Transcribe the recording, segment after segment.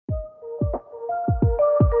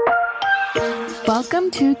Welcome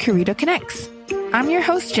to Curito Connects. I'm your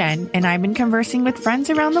host, Jenn, and I've been conversing with friends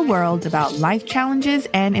around the world about life challenges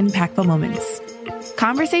and impactful moments.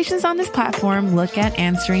 Conversations on this platform look at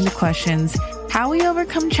answering the questions, how we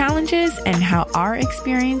overcome challenges and how our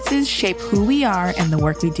experiences shape who we are and the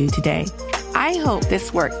work we do today. I hope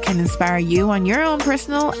this work can inspire you on your own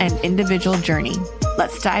personal and individual journey.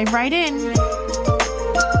 Let's dive right in.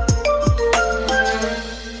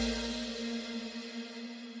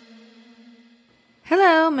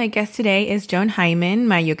 Hello, my guest today is Joan Hyman,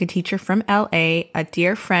 my yoga teacher from LA, a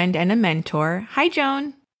dear friend and a mentor. Hi,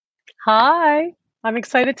 Joan. Hi, I'm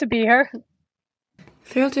excited to be here.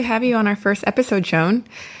 Thrilled to have you on our first episode, Joan.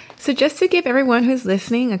 So just to give everyone who's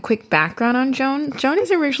listening a quick background on Joan, Joan is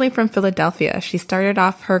originally from Philadelphia. She started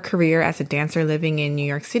off her career as a dancer living in New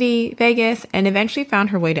York City, Vegas, and eventually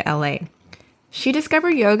found her way to LA. She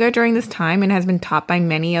discovered yoga during this time and has been taught by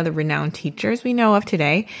many of the renowned teachers we know of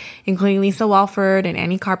today, including Lisa Walford and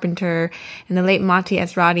Annie Carpenter and the late Mati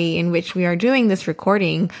Esrati, in which we are doing this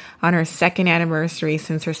recording on her second anniversary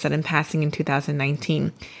since her sudden passing in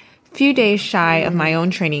 2019. Few days shy of my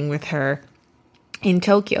own training with her in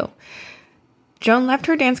Tokyo. Joan left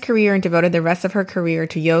her dance career and devoted the rest of her career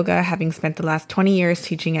to yoga, having spent the last 20 years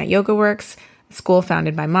teaching at YogaWorks, a school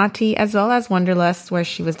founded by Mati, as well as Wanderlust, where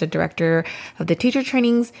she was the director of the teacher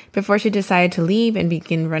trainings before she decided to leave and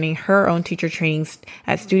begin running her own teacher trainings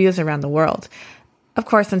at studios around the world. Of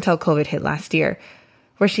course, until COVID hit last year,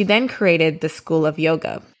 where she then created the School of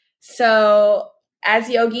Yoga. So as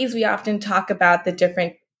yogis, we often talk about the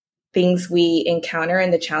different things we encounter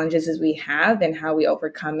and the challenges as we have and how we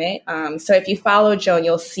overcome it. So if you follow Joan,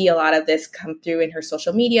 you'll see a lot of this come through in her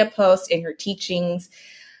social media posts, in her teachings.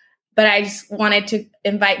 But I just wanted to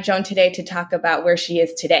invite Joan today to talk about where she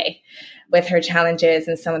is today with her challenges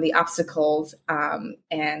and some of the obstacles.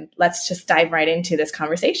 And let's just dive right into this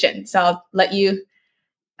conversation. So I'll let you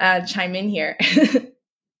chime in here.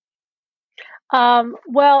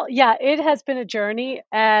 Well, yeah, it has been a journey,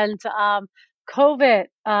 and COVID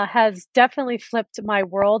has definitely flipped my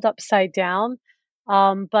world upside down.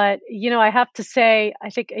 But, I have to say,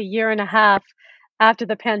 I think a year and a half after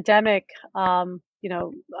the pandemic,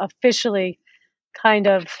 officially kind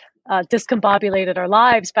of discombobulated our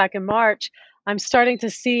lives back in March, I'm starting to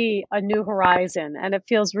see a new horizon, and it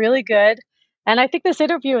feels really good. And I think this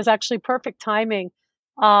interview is actually perfect timing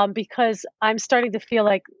because I'm starting to feel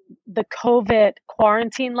like the COVID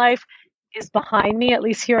quarantine life is behind me, at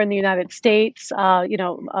least here in the United States. At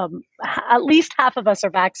least half of us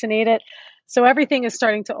are vaccinated. So everything is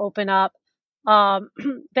starting to open up. The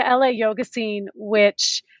LA yoga scene,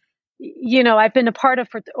 which, I've been a part of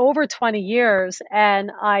for over 20 years.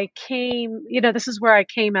 And I came, this is where I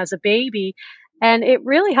came as a baby. And it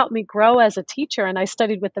really helped me grow as a teacher. And I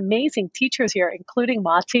studied with amazing teachers here, including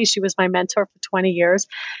Mati. She was my mentor for 20 years.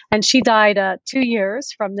 And she died 2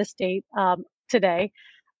 years from this date today.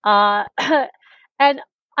 And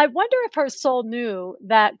I wonder if her soul knew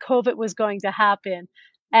that COVID was going to happen.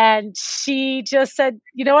 And she just said,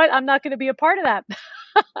 you know what, I'm not going to be a part of that.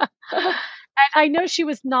 And I know she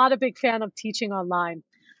was not a big fan of teaching online.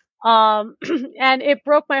 And it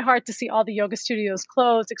broke my heart to see all the yoga studios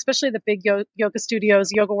closed, especially the big yoga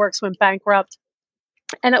studios. YogaWorks went bankrupt.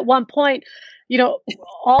 And at one point,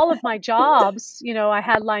 all of my jobs, I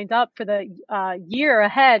had lined up for the year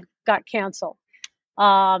ahead got canceled.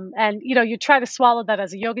 And you try to swallow that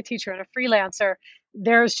as a yoga teacher and a freelancer.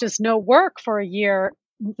 There's just no work for a year.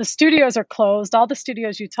 The studios are closed, all the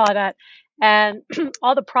studios you taught at, and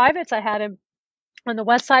all the privates I had on the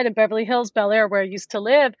West Side in Beverly Hills, Bel Air, where I used to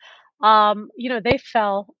live, they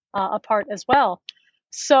fell apart as well.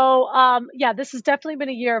 So, this has definitely been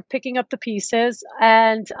a year of picking up the pieces,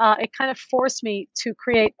 and it kind of forced me to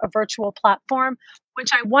create a virtual platform,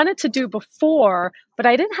 which I wanted to do before, but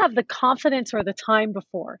I didn't have the confidence or the time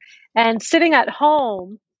before. And sitting at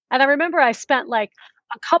home, and I remember I spent like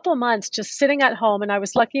a couple months just sitting at home, and I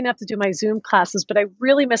was lucky enough to do my Zoom classes, but I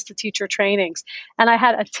really missed the teacher trainings. And I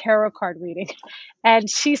had a tarot card reading, and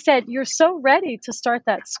she said, "You're so ready to start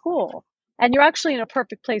that school, and you're actually in a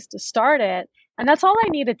perfect place to start it." And that's all I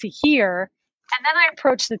needed to hear. And then I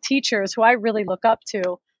approached the teachers who I really look up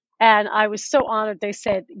to, and I was so honored. They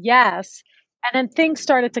said yes. And then things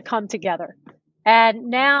started to come together. And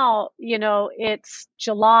now, it's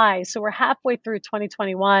July, so we're halfway through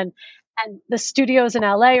 2021, and the studios in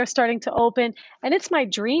LA are starting to open. And it's my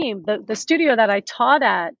dream. The studio that I taught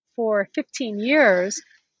at for 15 years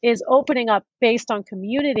is opening up based on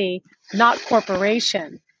community, not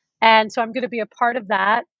corporation. And so I'm going to be a part of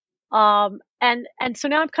that. And so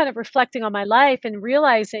now I'm kind of reflecting on my life and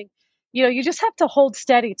realizing, you just have to hold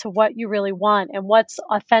steady to what you really want and what's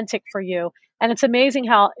authentic for you. And it's amazing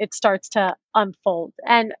how it starts to unfold.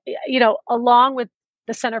 And, along with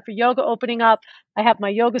the Center for Yoga opening up, I have my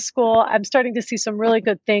yoga school. I'm starting to see some really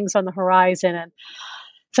good things on the horizon. And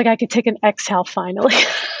it's like I could take an exhale finally.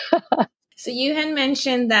 So you had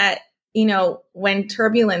mentioned that, when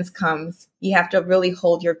turbulence comes, you have to really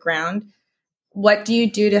hold your ground. What do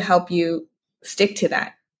you do to help you stick to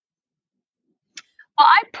that? Well,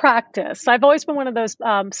 I practice. I've always been one of those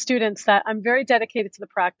students that I'm very dedicated to the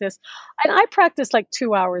practice. And I practice like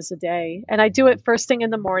 2 hours a day. And I do it first thing in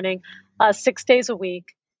the morning, 6 days a week.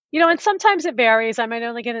 And sometimes it varies. I might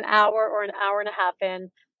only get an hour or an hour and a half in.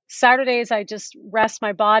 Saturdays, I just rest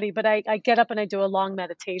my body, but I get up and I do a long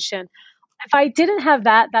meditation. If I didn't have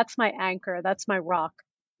that, that's my anchor, that's my rock.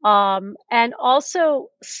 And also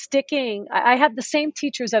sticking, I have the same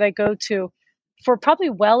teachers that I go to for probably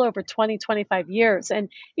well over 20, 25 years. And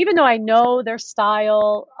even though I know their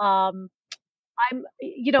style,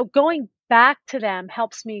 going back to them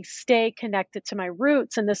helps me stay connected to my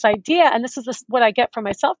roots and this idea. And this is what I get from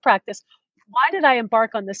my self practice. Why did I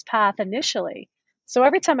embark on this path initially? So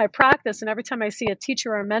every time I practice and every time I see a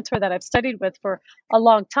teacher or a mentor that I've studied with for a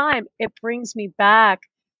long time, it brings me back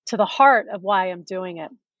to the heart of why I'm doing it.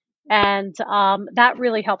 And that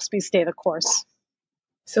really helps me stay the course.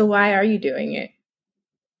 So why are you doing it?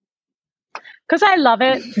 Because I love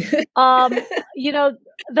it.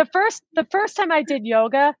 The first time I did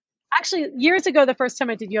yoga, actually years ago, the first time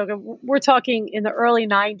I did yoga, we're talking in the early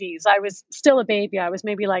 90s. I was still a baby. I was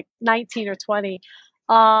maybe like 19 or 20.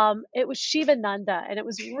 It was Shivananda, and it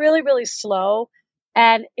was really, really slow,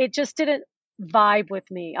 and it just didn't vibe with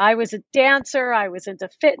me. I was a dancer. I was into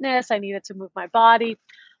fitness. I needed to move my body.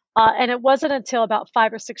 And it wasn't until about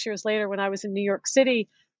 5 or 6 years later when I was in New York City,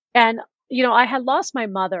 and I had lost my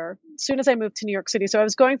mother as soon as I moved to New York City. So I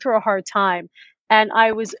was going through a hard time, and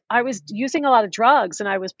I was using a lot of drugs, and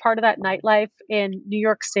I was part of that nightlife in New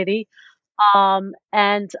York City.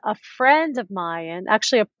 And a friend of mine,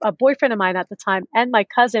 actually a boyfriend of mine at the time, and my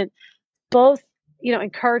cousin both,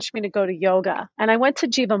 encouraged me to go to yoga. And I went to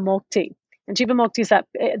Jiva Mukti. And Jiva Mukti is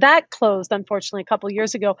that closed, unfortunately, a couple of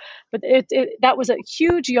years ago. But that was a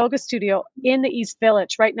huge yoga studio in the East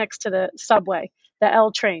Village, right next to the subway, the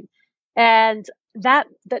L train. And that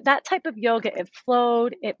type of yoga, it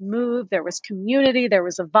flowed, it moved, there was community, there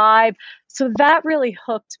was a vibe. So that really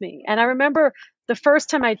hooked me. And I remember the first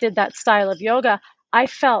time I did that style of yoga, I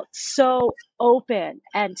felt so open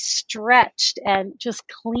and stretched and just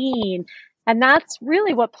clean. And that's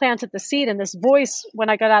really what planted the seed. And this voice, when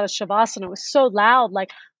I got out of Shavasana, was so loud, like,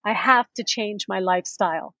 I have to change my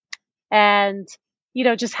lifestyle. And,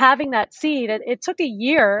 just having that seed, it took a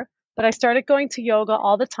year, but I started going to yoga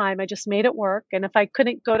all the time. I just made it work. And if I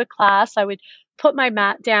couldn't go to class, I would put my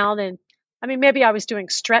mat down, and I mean, maybe I was doing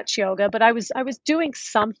stretch yoga, but I was doing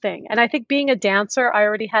something. And I think being a dancer, I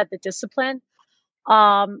already had the discipline.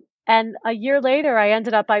 And a year later,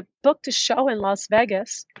 I booked a show in Las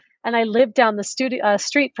Vegas, and I lived down the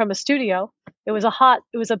street from a studio. It was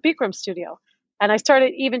a Bikram studio. And I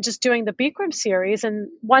started even just doing the Bikram series. And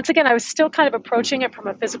once again, I was still kind of approaching it from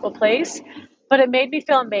a physical place, but it made me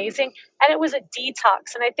feel amazing. And it was a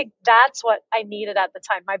detox. And I think that's what I needed at the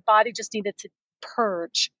time. My body just needed to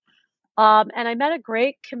purge. And I met a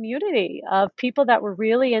great community of people that were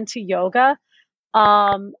really into yoga.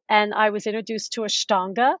 And I was introduced to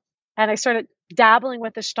Ashtanga, and I started dabbling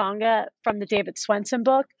with Ashtanga from the David Swenson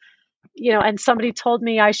book, and somebody told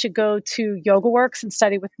me I should go to Yoga Works and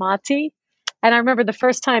study with Mati. And I remember the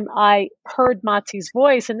first time I heard Mati's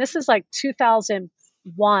voice, and this is like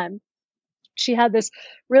 2001. She had this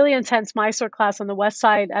really intense Mysore class on the west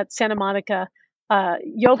side at Santa Monica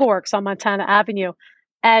Yoga Works on Montana Avenue.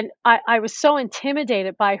 And I was so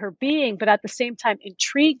intimidated by her being, but at the same time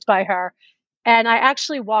intrigued by her. And I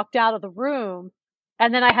actually walked out of the room,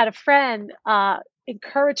 and then I had a friend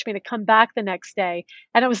encourage me to come back the next day.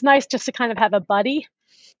 And it was nice just to kind of have a buddy.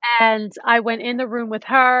 And I went in the room with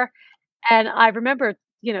her, and I remember,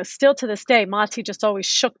 still to this day, Mati just always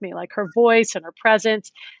shook me, like her voice and her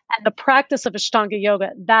presence and the practice of Ashtanga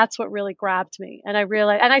yoga. That's what really grabbed me. And I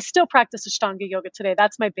realized, and I still practice Ashtanga yoga today.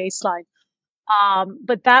 That's my baseline.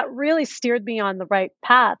 But that really steered me on the right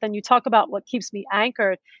path. And you talk about what keeps me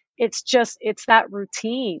anchored. It's that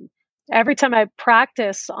routine. Every time I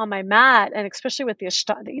practice on my mat, and especially with the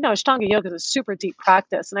Ashtanga yoga is a super deep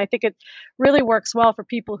practice. And I think it really works well for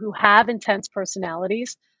people who have intense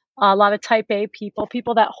personalities, a lot of type A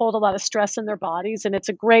people that hold a lot of stress in their bodies. And it's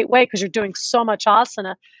a great way because you're doing so much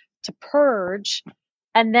asana to purge,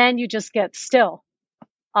 and then you just get still.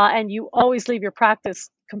 And you always leave your practice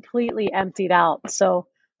completely emptied out. So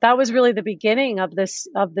that was really the beginning of this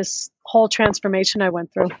whole transformation I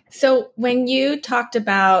went through. So when you talked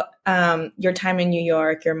about your time in New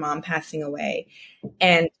York, your mom passing away,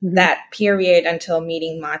 and that period until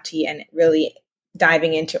meeting Mati and really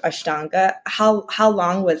diving into Ashtanga, how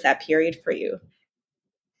long was that period for you?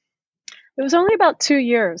 It was only about 2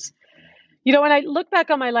 years. You know, when I look back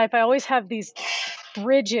on my life, I always have these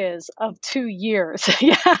bridges of 2 years.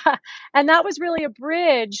 Yeah. And that was really a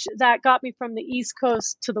bridge that got me from the East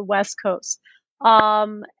Coast to the West Coast.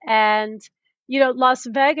 And, you know, Las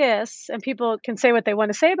Vegas, and people can say what they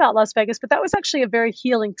want to say about Las Vegas, but that was actually a very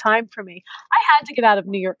healing time for me. I had to get out of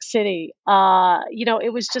New York City. You know,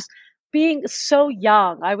 it was just being so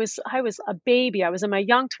young. I was a baby. I was in my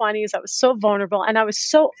young 20s. I was so vulnerable and I was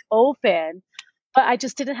so open, but I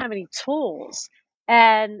just didn't have any tools.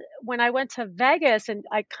 And when I went to Vegas and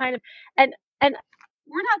I kind of, and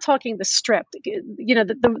we're not talking the strip, you know,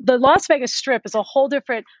 the Las Vegas strip is a whole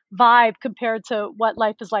different vibe compared to what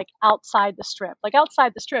life is like outside the strip. Like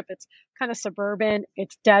outside the strip, it's kind of suburban,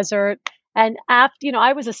 it's desert. And after, you know,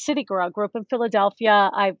 I was a city girl, I grew up in Philadelphia.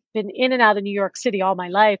 I've been in and out of New York City all my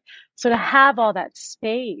life. So to have all that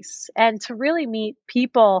space and to really meet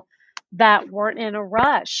people that weren't in a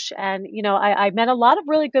rush. And, you know, I met a lot of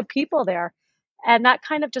really good people there. And that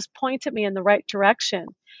kind of just pointed me in the right direction.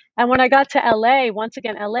 And when I got to LA, once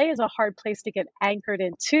again, LA is a hard place to get anchored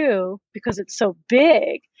into because it's so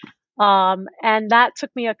big. And that took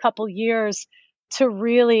me a couple years to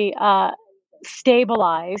really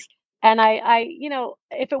stabilize. And you know,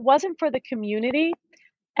 if it wasn't for the community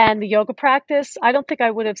and the yoga practice, I don't think I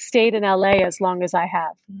would have stayed in LA as long as I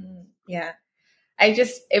have. Yeah. it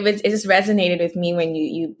just resonated with me when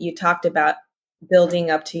you talked about building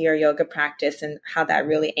up to your yoga practice and how that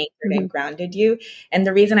really anchored and grounded you. And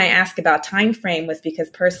the reason I asked about time frame was because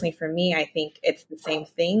personally for me, I think it's the same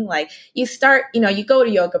thing. Like you start, you go to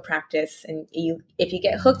yoga practice and if you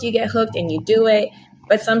get hooked, and you do it.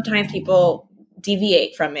 But sometimes people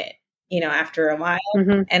deviate from it, after a while.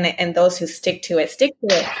 And those who stick to it.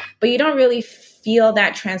 But you don't really feel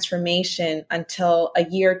that transformation until a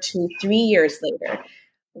year, 2, 3 years later,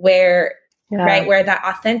 where that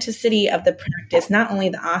authenticity of the practice, not only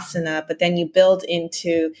the asana, but then you build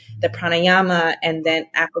into the pranayama and then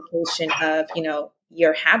application of,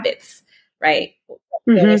 your habits, right?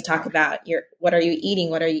 We always talk about what are you eating?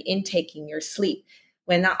 What are you intaking? Your sleep.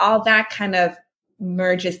 When all that kind of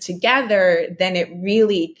merges together, then it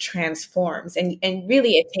really transforms. And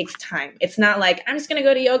really it takes time. It's not like I'm just going to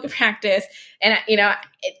go to yoga practice and,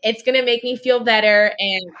 it's going to make me feel better.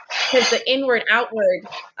 And because the inward outward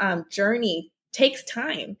journey takes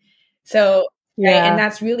time. So, right. And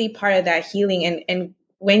that's really part of that healing. And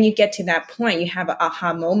when you get to that point, you have an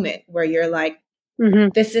aha moment where you're like,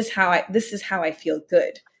 this is how I feel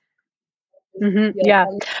good. Yeah.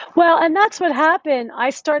 Well, and that's what happened.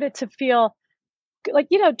 I started to feel like,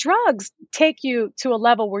 drugs take you to a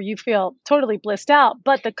level where you feel totally blissed out,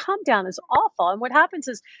 but the come down is awful. And what happens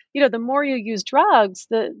is, the more you use drugs,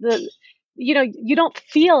 you don't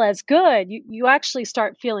feel as good. You actually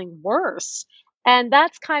start feeling worse. And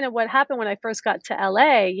that's kind of what happened when I first got to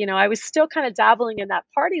LA. I was still kind of dabbling in that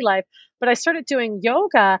party life, but I started doing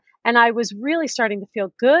yoga and I was really starting to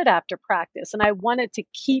feel good after practice. And I wanted to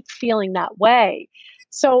keep feeling that way.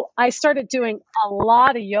 So I started doing a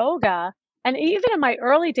lot of yoga. And even in my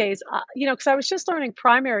early days, because I was just learning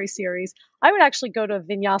primary series, I would actually go to a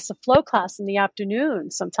vinyasa flow class in the afternoon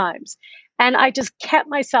sometimes. And I just kept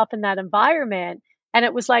myself in that environment. And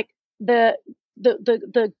it was like the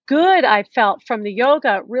good I felt from the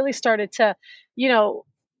yoga really started to,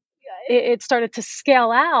 it started to scale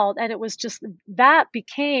out. And it was just, that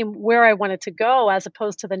became where I wanted to go as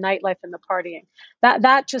opposed to the nightlife and the partying.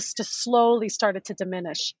 That just slowly started to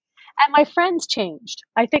diminish. And my friends changed.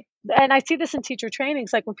 I think, and I see this in teacher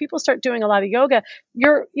trainings, like when people start doing a lot of yoga,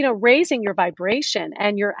 you're, raising your vibration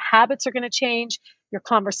and your habits are going to change. Your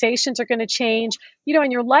conversations are going to change,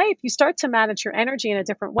 in your life, you start to manage your energy in a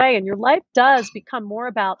different way. And your life does become more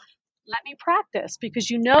about, let me practice, because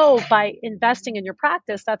by investing in your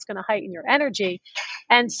practice, that's going to heighten your energy.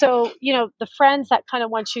 And so, the friends that kind of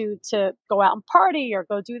want you to go out and party or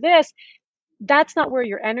go do this, that's not where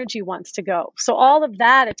your energy wants to go. So all of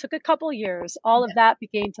that, it took a couple years, all of that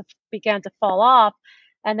began to fall off.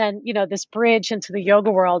 And then, this bridge into the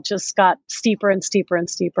yoga world just got steeper and steeper and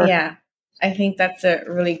steeper. Yeah. I think that's a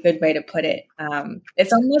really good way to put it.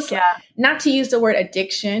 It's almost not to use the word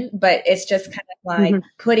addiction, but it's just kind of like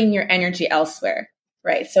putting your energy elsewhere,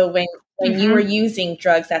 right? So when you were using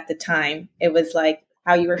drugs at the time, it was like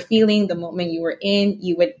how you were feeling the moment you were in,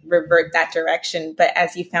 you would revert that direction. But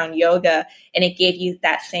as you found yoga and it gave you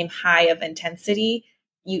that same high of intensity,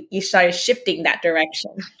 you started shifting that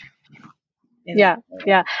direction. Yeah.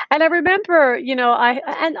 And I remember,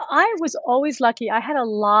 I was always lucky. I had a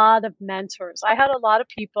lot of mentors. I had a lot of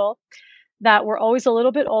people that were always a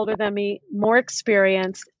little bit older than me, more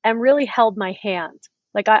experienced, and really held my hand.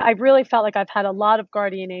 Like I really felt like I've had a lot of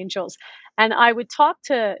guardian angels. And I would talk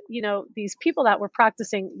to, these people that were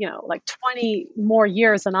practicing, like 20 more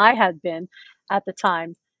years than I had been at the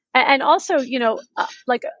time. And also,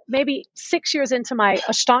 like maybe 6 years into my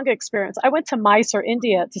Ashtanga experience, I went to Mysore,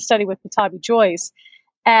 India to study with Patabi Joyce.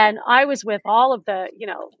 And I was with all of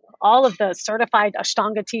the certified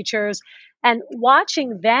Ashtanga teachers and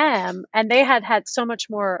watching them, and they had had so much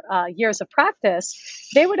more years of practice.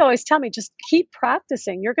 They would always tell me, just keep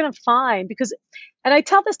practicing. You're going to find, and I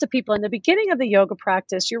tell this to people in the beginning of the yoga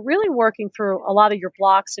practice, you're really working through a lot of your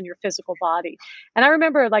blocks in your physical body. And I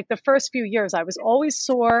remember like the first few years, I was always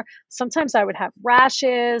sore. Sometimes I would have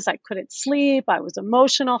rashes. I couldn't sleep. I was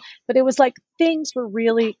emotional, but it was like things were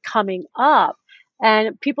really coming up.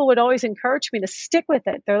 And people would always encourage me to stick with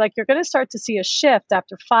it. They're like, you're going to start to see a shift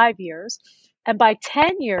after 5 years. And by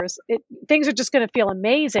 10 years, things are just going to feel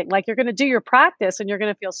amazing. Like you're going to do your practice and you're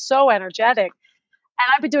going to feel so energetic.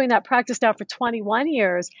 And I've been doing that practice now for 21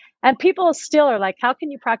 years. And people still are like, how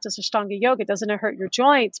can you practice Ashtanga yoga? Doesn't it hurt your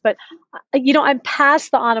joints? But, I'm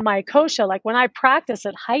past the Anamaya kosha. Like when I practice,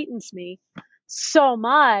 it heightens me so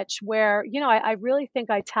much where, I really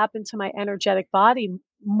think I tap into my energetic body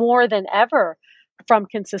more than ever from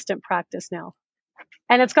consistent practice now.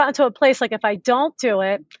 And it's gotten to a place like if I don't do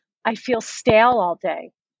it, I feel stale all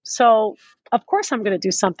day. So of course I'm going to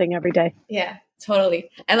do something every day. Yeah,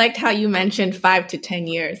 totally. I liked how you mentioned 5 to 10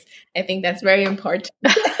 years. I think that's very important.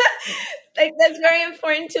 That's very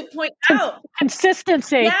important to point out.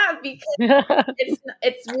 Consistency. Yeah, because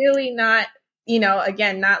it's really not,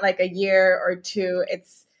 again, not like a year or two.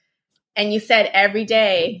 And you said every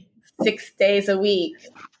day, 6 days a week.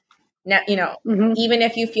 Now, even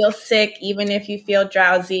if you feel sick, even if you feel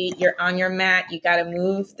drowsy, you're on your mat, you got to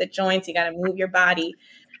move the joints, you got to move your body.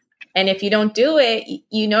 And if you don't do it,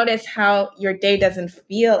 you notice how your day doesn't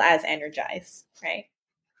feel as energized, right?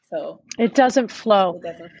 So it doesn't flow.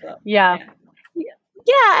 Yeah.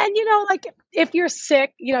 And like if you're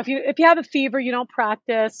sick, if you have a fever, you don't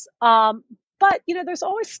practice. But there's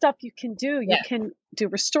always stuff you can do. You can do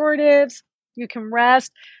restoratives, you can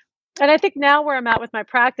rest. And I think now where I'm at with my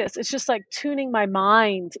practice, it's just like tuning my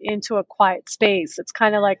mind into a quiet space. It's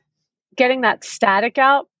kind of like getting that static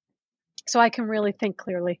out so I can really think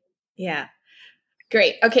clearly. Yeah.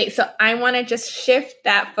 Great. Okay. So I want to just shift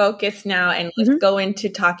that focus now and let's go into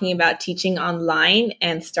talking about teaching online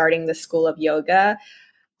and starting the School of Yoga.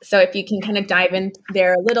 So if you can kind of dive in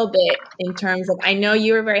there a little bit in terms of, I know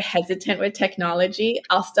you were very hesitant with technology.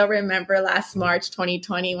 I'll still remember last March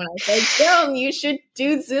 2020 when I said, Joan, you should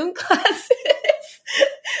do Zoom classes.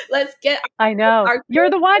 Let's get I know. You're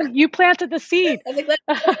the one. You planted the seed. I think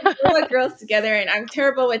let's get the girls together. And I'm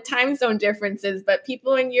terrible with time zone differences, but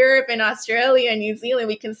people in Europe and Australia and New Zealand,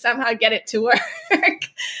 we can somehow get it to work.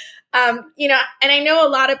 And I know a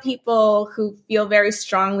lot of people who feel very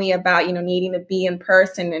strongly about, needing to be in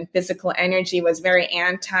person and physical energy was very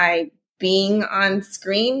anti being on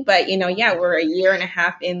screen. But, we're a year and a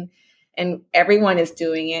half in and everyone is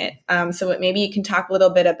doing it. So maybe you can talk a little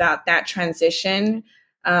bit about that transition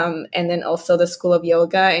and then also the School of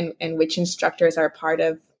Yoga and which instructors are part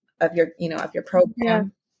of your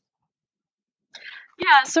program.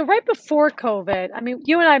 Yeah. So right before COVID,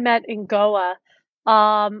 you and I met in Goa.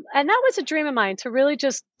 And that was a dream of mine to really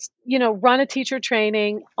just, run a teacher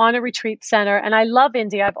training on a retreat center. And I love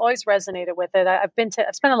India. I've always resonated with it. I've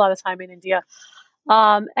spent a lot of time in India.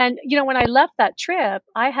 And when I left that trip,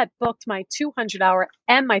 I had booked my 200-hour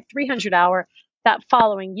and my 300-hour that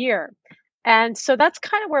following year. And so that's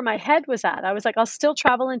kind of where my head was at. I was like, I'll still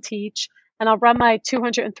travel and teach and I'll run my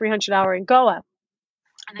 200 and 300-hour in Goa.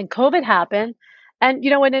 And then COVID happened. And,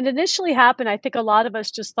 when it initially happened, I think a lot of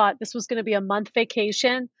us just thought this was going to be a month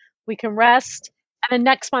vacation. We can rest. And then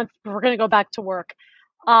next month, we're going to go back to work.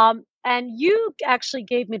 And you actually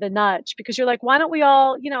gave me the nudge because you're like, why don't we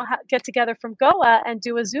all, get together from Goa and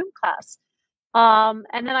do a Zoom class?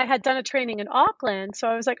 And then I had done a training in Auckland. So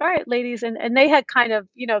I was like, all right, ladies. And they had kind of,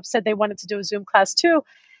 said they wanted to do a Zoom class too.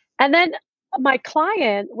 And then my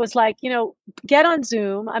client was like, get on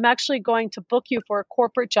Zoom. I'm actually going to book you for a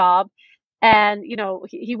corporate job. And,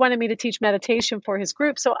 he wanted me to teach meditation for his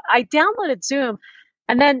group. So I downloaded Zoom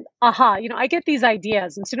and then, I get these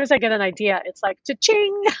ideas. And as soon as I get an idea, it's like,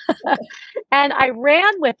 cha-ching. And I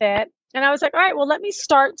ran with it. And I was like, all right, well, let me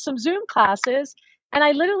start some Zoom classes. And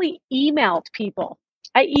I literally emailed people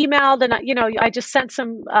I emailed and I just sent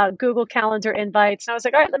some Google Calendar invites, and I was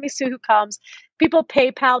like, all right, let me see who comes. People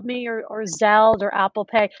PayPal'd me or Zelled or Apple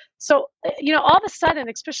Pay. So all of a sudden,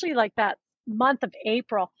 especially like that month of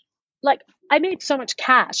April, like I made so much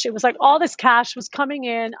cash. It was like all this cash was coming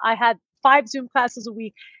in. I had 5 Zoom classes a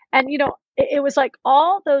week, and it was like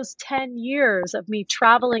all those 10 years of me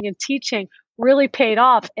traveling and teaching really paid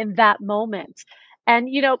off in that moment. And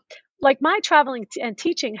like my traveling and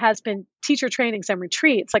teaching has been teacher trainings and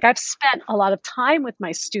retreats. Like I've spent a lot of time with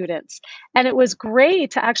my students, and it was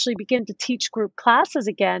great to actually begin to teach group classes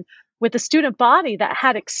again with a student body that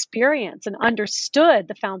had experience and understood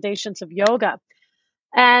the foundations of yoga.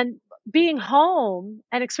 And being home,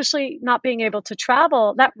 and especially not being able to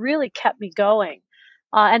travel, that really kept me going.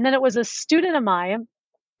 And then it was a student of mine,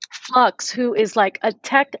 Flux, who is like a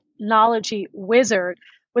technology wizard,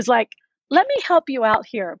 was like, let me help you out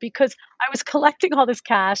here, because I was collecting all this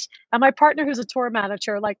cash, and my partner, who's a tour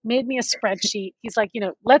manager, like made me a spreadsheet. He's like,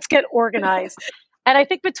 let's get organized. And I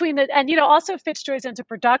think also Fitzjoy's into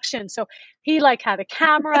production. So he like had a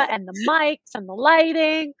camera and the mics and the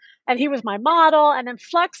lighting, and he was my model. And then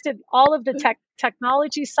Flux did all of the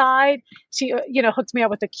technology side. She, hooked me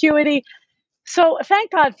up with Acuity. So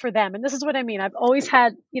thank God for them. And this is what I mean. I've always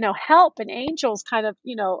had, help and angels kind of,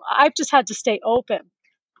 I've just had to stay open.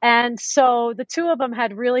 And so the two of them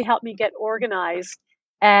had really helped me get organized.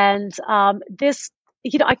 And this,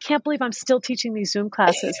 I can't believe I'm still teaching these Zoom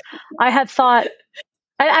classes. I had thought,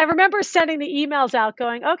 I remember sending the emails out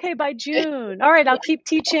going, okay, by June, all right, I'll keep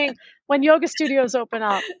teaching when yoga studios open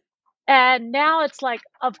up. And now it's like,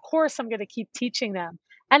 of course, I'm going to keep teaching them.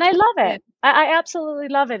 And I love it. I absolutely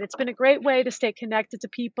love it. It's been a great way to stay connected to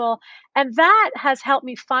people. And that has helped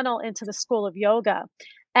me funnel into the school of yoga.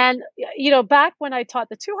 And, back when I taught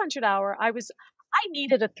the 200 hour, I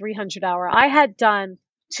needed a 300 hour. I had done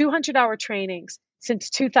 200-hour trainings since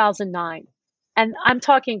 2009. And I'm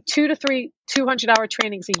talking 2 to 3 200-hour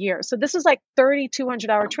trainings a year. So this is like 30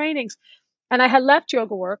 200-hour trainings. And I had left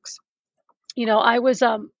YogaWorks. I was,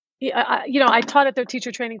 I taught at their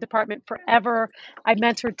teacher training department forever. I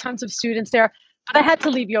mentored tons of students there, but I had to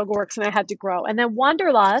leave YogaWorks and I had to grow. And then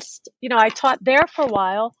Wanderlust, I taught there for a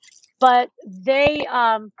while, but they,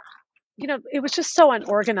 it was just so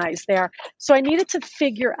unorganized there. So I needed to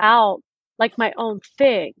figure out like my own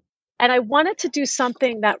thing. And I wanted to do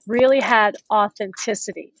something that really had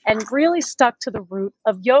authenticity and really stuck to the root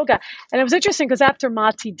of yoga. And it was interesting because after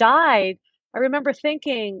Mati died, I remember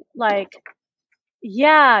thinking like,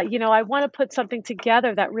 yeah, I want to put something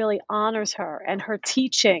together that really honors her and her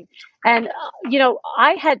teaching. And,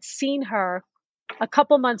 I had seen her a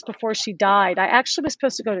couple months before she died. I actually was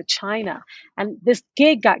supposed to go to China, and this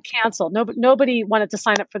gig got canceled. Nobody wanted to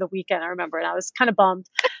sign up for the weekend, I remember, and I was kind of bummed.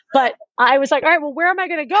 But I was like, all right, well, where am I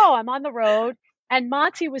going to go? I'm on the road. And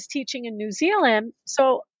Mati was teaching in New Zealand.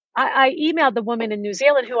 So I emailed the woman in New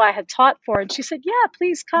Zealand who I had taught for, and she said, yeah,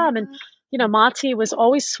 please come. And Mati was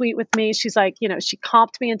always sweet with me. She's like, she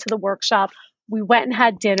comped me into the workshop. We went and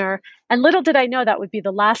had dinner. And little did I know that would be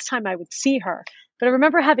the last time I would see her. But I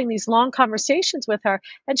remember having these long conversations with her,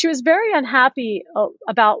 and she was very unhappy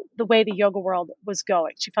about the way the yoga world was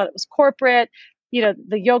going. She thought it was corporate. The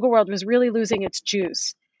yoga world was really losing its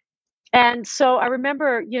juice. And so I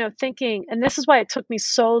remember, thinking, and this is why it took me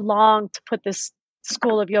so long to put this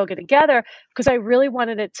school of yoga together, because I really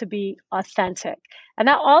wanted it to be authentic. And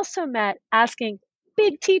that also meant asking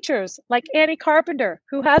big teachers like Annie Carpenter,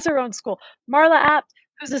 who has her own school, Marla Apt,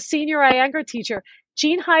 who's a senior Iyengar teacher,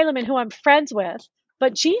 Jean Heileman, who I'm friends with,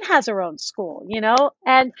 but Jean has her own school,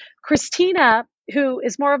 and Christina, who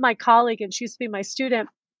is more of my colleague and she used to be my student.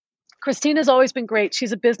 Christina's always been great.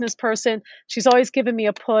 She's a business person. She's always given me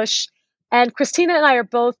a push. And Christina and I are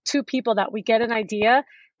both two people that we get an idea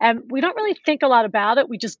and we don't really think a lot about it.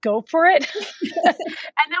 We just go for it. And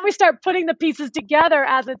then we start putting the pieces together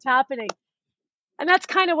as it's happening. And that's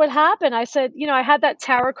kind of what happened. I said, I had that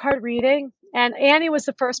tarot card reading, and Annie was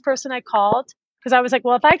the first person I called, because I was like,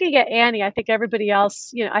 well, if I could get Annie, I think everybody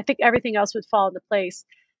else, I think everything else would fall into place.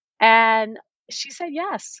 And she said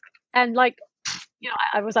yes. And like,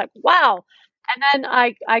 I was like, wow. And then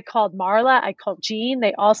I called Marla, I called Jean,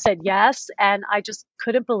 they all said yes. And I just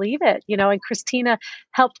couldn't believe it, and Christina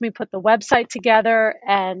helped me put the website together.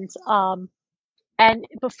 And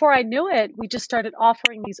before I knew it, we just started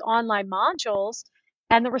offering these online modules,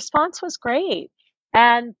 and the response was great.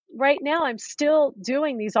 And right now I'm still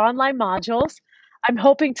doing these online modules. I'm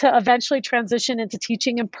hoping to eventually transition into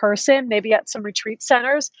teaching in person, maybe at some retreat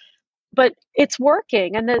centers, but it's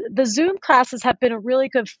working. And the Zoom classes have been a really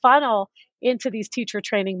good funnel into these teacher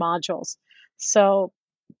training modules. So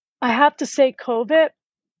I have to say COVID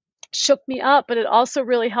shook me up, but it also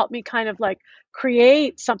really helped me kind of like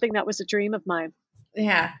create something that was a dream of mine.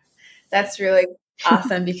 Yeah, that's really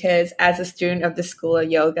awesome because as a student of the School of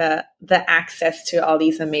Yoga, the access to all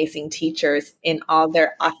these amazing teachers in all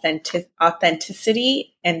their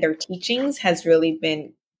authenticity and their teachings has really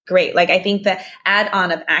been great. Like I think the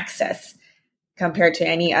add-on of access compared to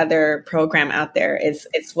any other program out there is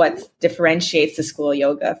it's what differentiates the School of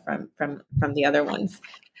Yoga from the other ones.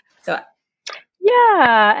 So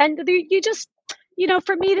Yeah, and you just,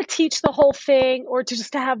 for me to teach the whole thing or to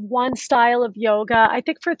just to have one style of yoga, I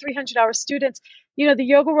think for 300-hour students, the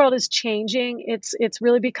yoga world is changing. It's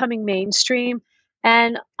really becoming mainstream,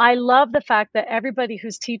 and I love the fact that everybody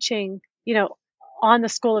who's teaching, on the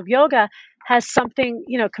School of Yoga has something,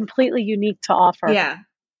 completely unique to offer. yeah,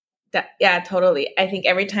 yeah, totally. I think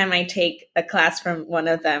every time I take a class from one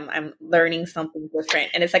of them, I'm learning something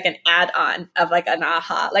different. And it's like an add-on of like an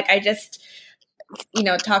aha. Like I just,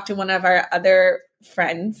 talked to one of our other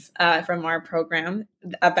friends from our program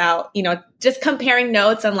about, just comparing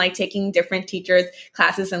notes on like taking different teachers'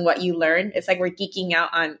 classes and what you learn. It's like we're geeking out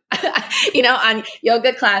on, on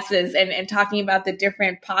yoga classes and talking about the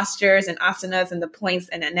different postures and asanas and the points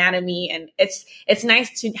and anatomy. And it's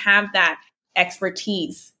nice to have that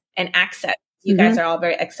expertise and access. You guys are all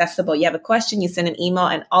very accessible. You have a question, you send an email,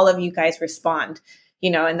 and all of you guys respond.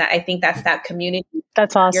 And that, I think that's that community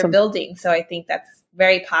That's awesome. you're building. So I think that's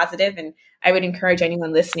very positive, and I would encourage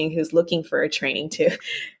anyone listening who's looking for a training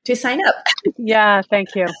to sign up. Yeah,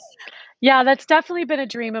 thank you. Yeah, that's definitely been a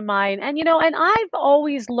dream of mine. And, and I've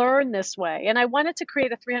always learned this way. And I wanted to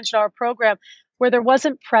create a 300-hour program where there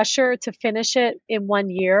wasn't pressure to finish it in 1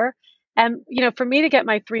 year. And, for me to get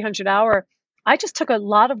my 300-hour, I just took a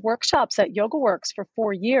lot of workshops at Yoga Works for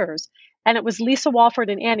 4 years. And it was Lisa Walford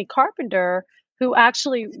and Annie Carpenter who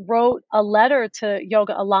actually wrote a letter to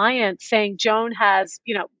Yoga Alliance saying Joan has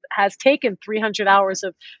taken 300 hours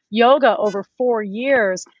of yoga over 4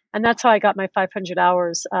 years. And that's how I got my 500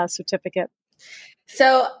 hours certificate.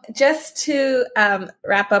 So just to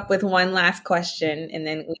wrap up with one last question, and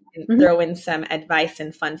then we can throw in some advice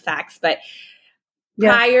and fun facts. But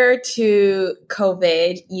prior to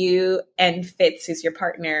COVID, you and Fitz, who's your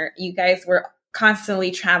partner, you guys were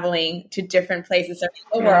constantly traveling to different places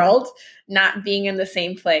around the world, not being in the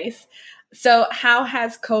same place. So how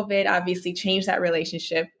has COVID obviously changed that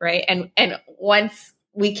relationship, right? And once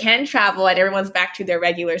we can travel and everyone's back to their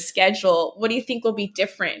regular schedule, what do you think will be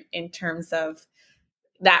different in terms of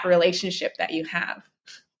that relationship that you have?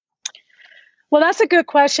 Well, that's a good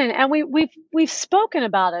question, and we've spoken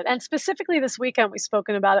about it, and specifically this weekend we've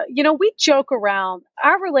spoken about it. We joke around.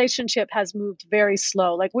 Our relationship has moved very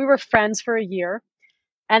slow. Like we were friends for a year,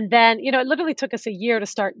 and then it literally took us a year to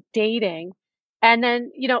start dating, and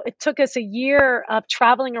then it took us a year of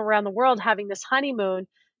traveling around the world, having this honeymoon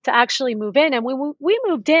to actually move in. And when we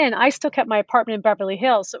moved in, I still kept my apartment in Beverly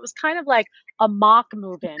Hills, so it was kind of like a mock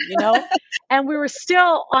move in, And we were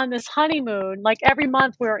still on this honeymoon. Like every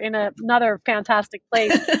month we were in another fantastic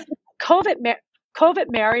place.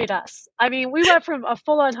 COVID married us. I mean, we went from a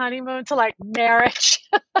full-on honeymoon to like marriage.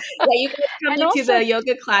 Yeah, you guys coming to the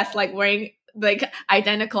yoga class like wearing like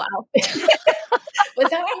identical outfits. Was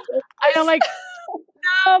that I know, like,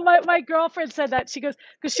 no, my girlfriend said that. She goes,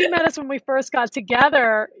 because she met us when we first got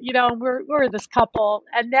together, and we're this couple.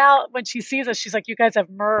 And now when she sees us, she's like, you guys have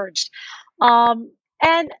merged. And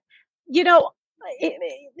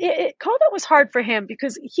COVID was hard for him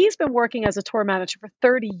because he's been working as a tour manager for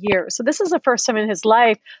 30 years. So this is the first time in his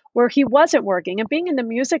life where he wasn't working. And being in the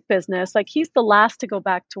music business, like he's the last to go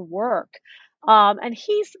back to work. And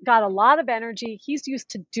he's got a lot of energy. He's used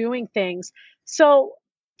to doing things. So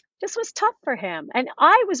this was tough for him. And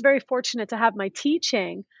I was very fortunate to have my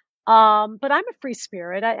teaching. But I'm a free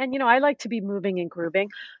spirit. I like to be moving and grooving.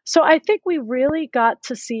 So I think we really got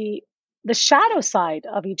to see the shadow side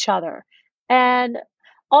of each other. And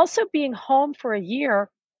also being home for a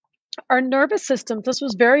year, our nervous system, this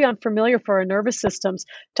was very unfamiliar for our nervous systems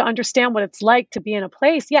to understand what it's like to be in a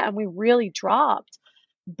place. Yeah, and we really dropped.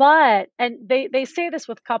 But, and they say this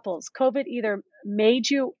with couples, COVID either made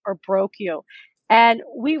you or broke you. And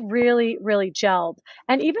we really, really gelled.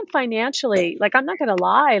 And even financially, like, I'm not going to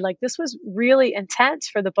lie, like, this was really intense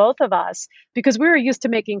for the both of us because we were used to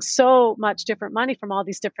making so much different money from all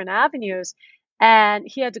these different avenues. And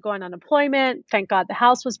he had to go on unemployment. Thank God the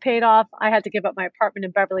house was paid off. I had to give up my apartment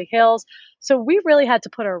in Beverly Hills. So we really had to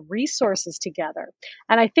put our resources together.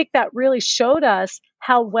 And I think that really showed us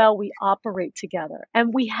how well we operate together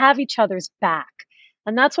and we have each other's back.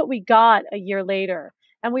 And that's what we got a year later.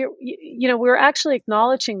 And we were actually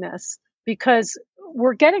acknowledging this because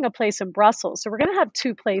we're getting a place in Brussels. So we're going to have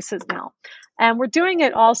two places now. And we're doing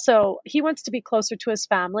it also. He wants to be closer to his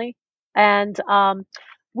family. And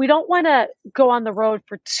we don't want to go on the road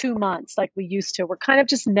for 2 months like we used to. We're kind of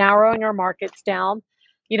just narrowing our markets down.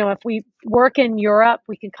 If we work in Europe,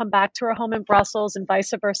 we can come back to our home in Brussels and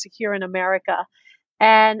vice versa here in America.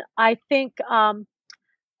 And I think,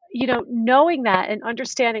 knowing that and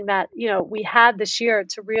understanding that, we had this year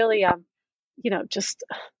to really, just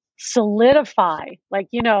solidify,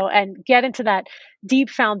 and get into that deep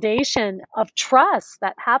foundation of trust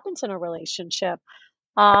that happens in a relationship.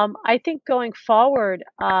 I think going forward,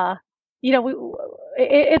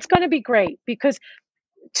 it's going to be great because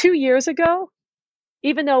 2 years ago,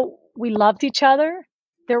 even though we loved each other,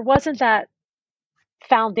 there wasn't that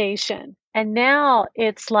foundation. And now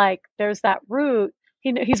it's like there's that root.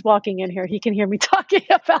 He's walking in here. He can hear me talking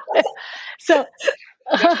about it. So,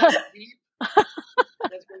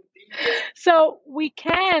 so we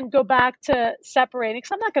can go back to separating. Because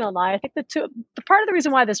I'm not going to lie. I think the part of the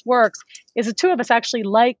reason why this works is the two of us actually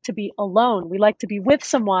like to be alone. We like to be with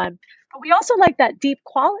someone, but we also like that deep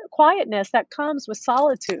quietness that comes with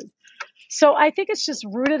solitude. So I think it's just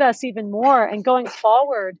rooted us even more. And going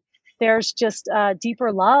forward, there's just a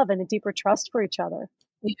deeper love and a deeper trust for each other.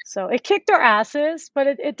 Yeah. So it kicked our asses, but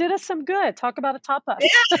it did us some good. Talk about a top-up.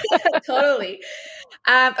 Yeah, totally.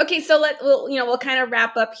 Okay, so we'll kind of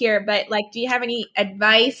wrap up here. But do you have any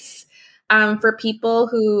advice for people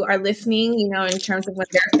who are listening? In terms of when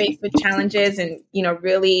they're faced with challenges and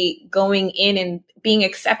really going in and being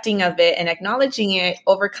accepting of it and acknowledging it,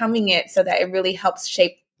 overcoming it, so that it really helps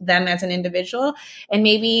shape them as an individual. And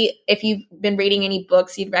maybe if you've been reading any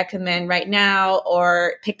books you'd recommend right now,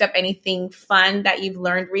 or picked up anything fun that you've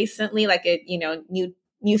learned recently, like a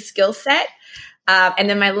new skill set. And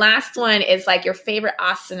then my last one is your favorite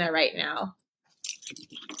asana right now.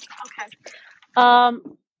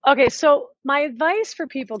 Okay. So my advice for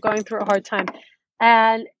people going through a hard time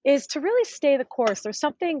is to really stay the course. There's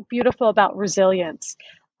something beautiful about resilience,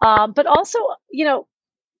 but also,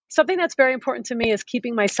 something that's very important to me is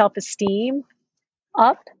keeping my self-esteem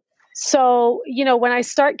up. So, when I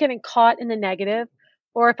start getting caught in the negative,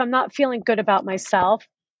 or if I'm not feeling good about myself,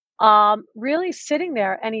 really sitting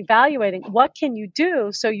there and evaluating what can you do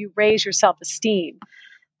so you raise your self-esteem.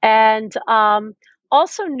 And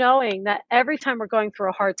also knowing that every time we're going through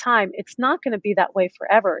a hard time, it's not going to be that way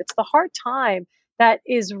forever. It's the hard time that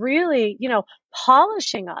is really,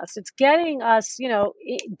 polishing us. It's getting us,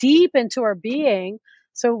 deep into our being,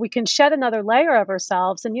 so we can shed another layer of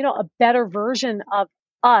ourselves and, a better version of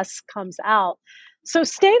us comes out. So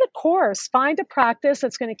stay the course, find a practice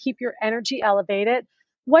that's going to keep your energy elevated,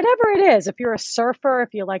 whatever it is. If you're a surfer, if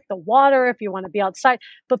you like the water, if you want to be outside,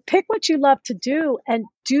 but pick what you love to do and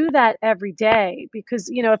do that every day. Because,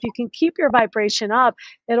 if you can keep your vibration up,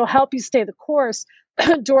 it'll help you stay the course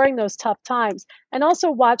during those tough times. And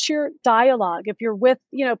also watch your dialogue. If you're with,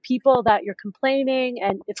 people that you're complaining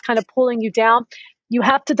and it's kind of pulling you down, you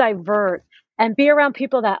have to divert and be around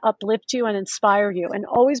people that uplift you and inspire you, and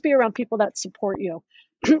always be around people that support you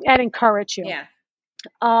and encourage you. Yeah.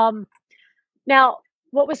 Now,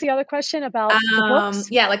 what was the other question about the books?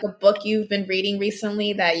 Yeah, like a book you've been reading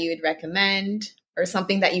recently that you would recommend, or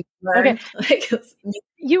something that you've learned. Okay.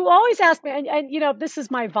 You always ask me, and this is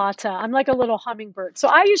my vata. I'm like a little hummingbird. So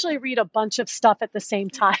I usually read a bunch of stuff at the same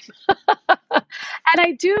time. And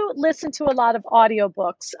I do listen to a lot of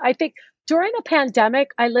audiobooks. I think during the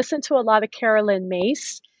pandemic, I listened to a lot of Carolyn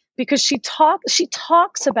Mace, because she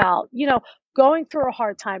talks about, going through a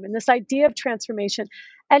hard time and this idea of transformation.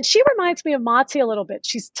 And she reminds me of Mati a little bit.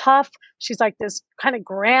 She's tough. She's like this kind of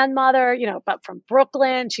grandmother, but from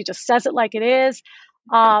Brooklyn. She just says it like it is.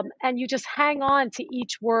 And you just hang on to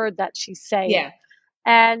each word that she's saying. Yeah.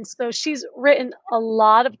 And so she's written a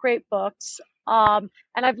lot of great books. And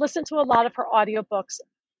I've listened to a lot of her audiobooks.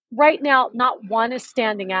 Right now, not one is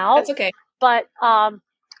standing out. That's okay. But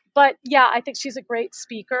yeah, I think she's a great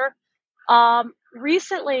speaker.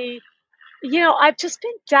 Recently, I've just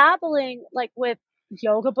been dabbling with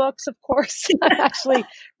yoga books, of course. I'm actually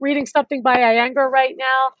reading something by Iyengar right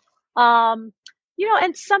now.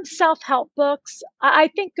 And some self-help books. I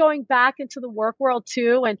think going back into the work world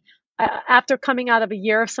too, and after coming out of a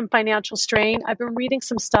year of some financial strain, I've been reading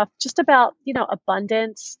some stuff just about,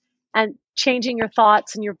 abundance and changing your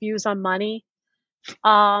thoughts and your views on money.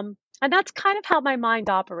 And that's kind of how my mind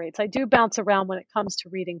operates. I do bounce around when it comes to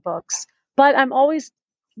reading books, but I'm always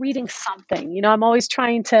reading something. I'm always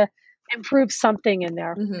trying to improve something in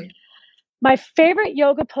there. Mm-hmm. My favorite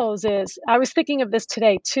yoga poses, I was thinking of this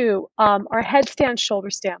today too, are headstand, shoulder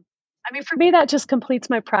stand. I mean, for me, that just completes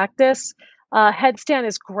my practice. Headstand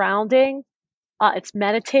is grounding. It's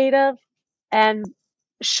meditative, and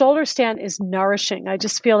shoulder stand is nourishing. I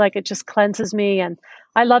just feel like it just cleanses me, and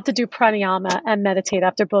I love to do pranayama and meditate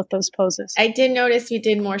after both those poses. I did notice you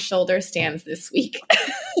did more shoulder stands this week.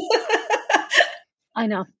 I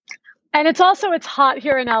know. And it's hot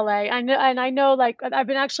here in LA. I know like I've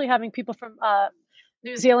been actually having people from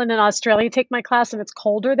New Zealand and Australia take my class, and it's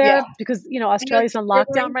colder there because, Australia's on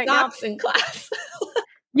lockdown right now. In class.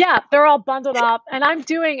 Yeah, they're all bundled up, and I'm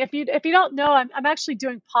doing, if you don't know, I'm actually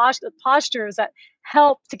doing postures that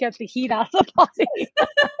help to get the heat out of the body.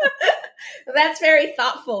 That's very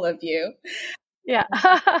thoughtful of you. Yeah.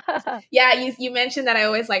 Yeah, you mentioned that I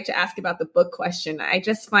always like to ask about the book question. I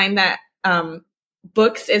just find that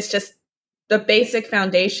books is just the basic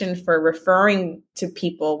foundation for referring to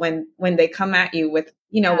people when they come at you with,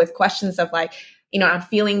 with questions of like, I'm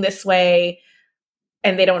feeling this way,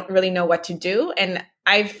 and they don't really know what to do. And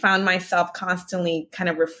I've found myself constantly kind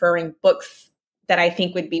of referring books that I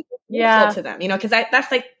think would be useful to them, because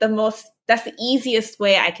that's like that's the easiest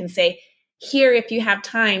way I can say, here, if you have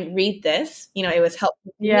time, read this. It was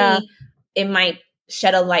helpful to me. It might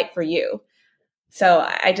shed a light for you. So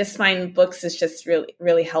I just find books is just really,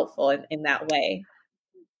 really helpful in that way.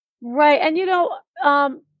 Right. And,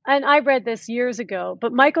 and I read this years ago,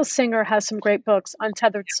 but Michael Singer has some great books,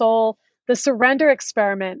 Untethered Soul, The Surrender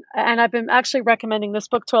Experiment. And I've been actually recommending this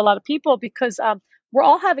book to a lot of people because we're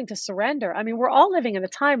all having to surrender. I mean, we're all living in a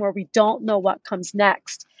time where we don't know what comes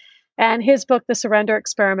next. And his book, The Surrender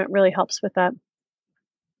Experiment, really helps with that.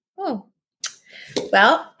 Oh,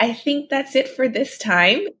 well, I think that's it for this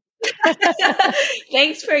time.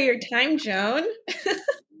 Thanks for your time, Joan.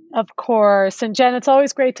 Of course. And Jen, it's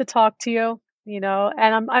always great to talk to you,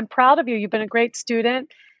 and I'm proud of you. You've been a great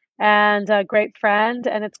student and a great friend.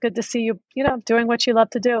 And it's good to see you, doing what you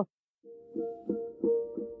love to do.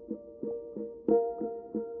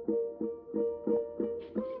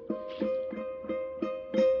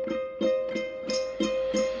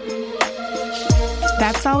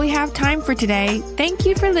 That's all we have time for today. Thank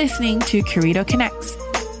you for listening to Curito Connects.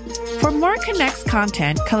 For more Connects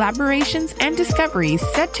content, collaborations, and discoveries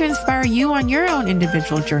set to inspire you on your own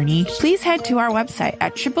individual journey, please head to our website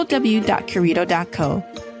at www.curito.co.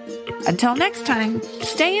 Until next time,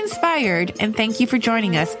 stay inspired, and thank you for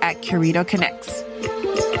joining us at Curito Connects.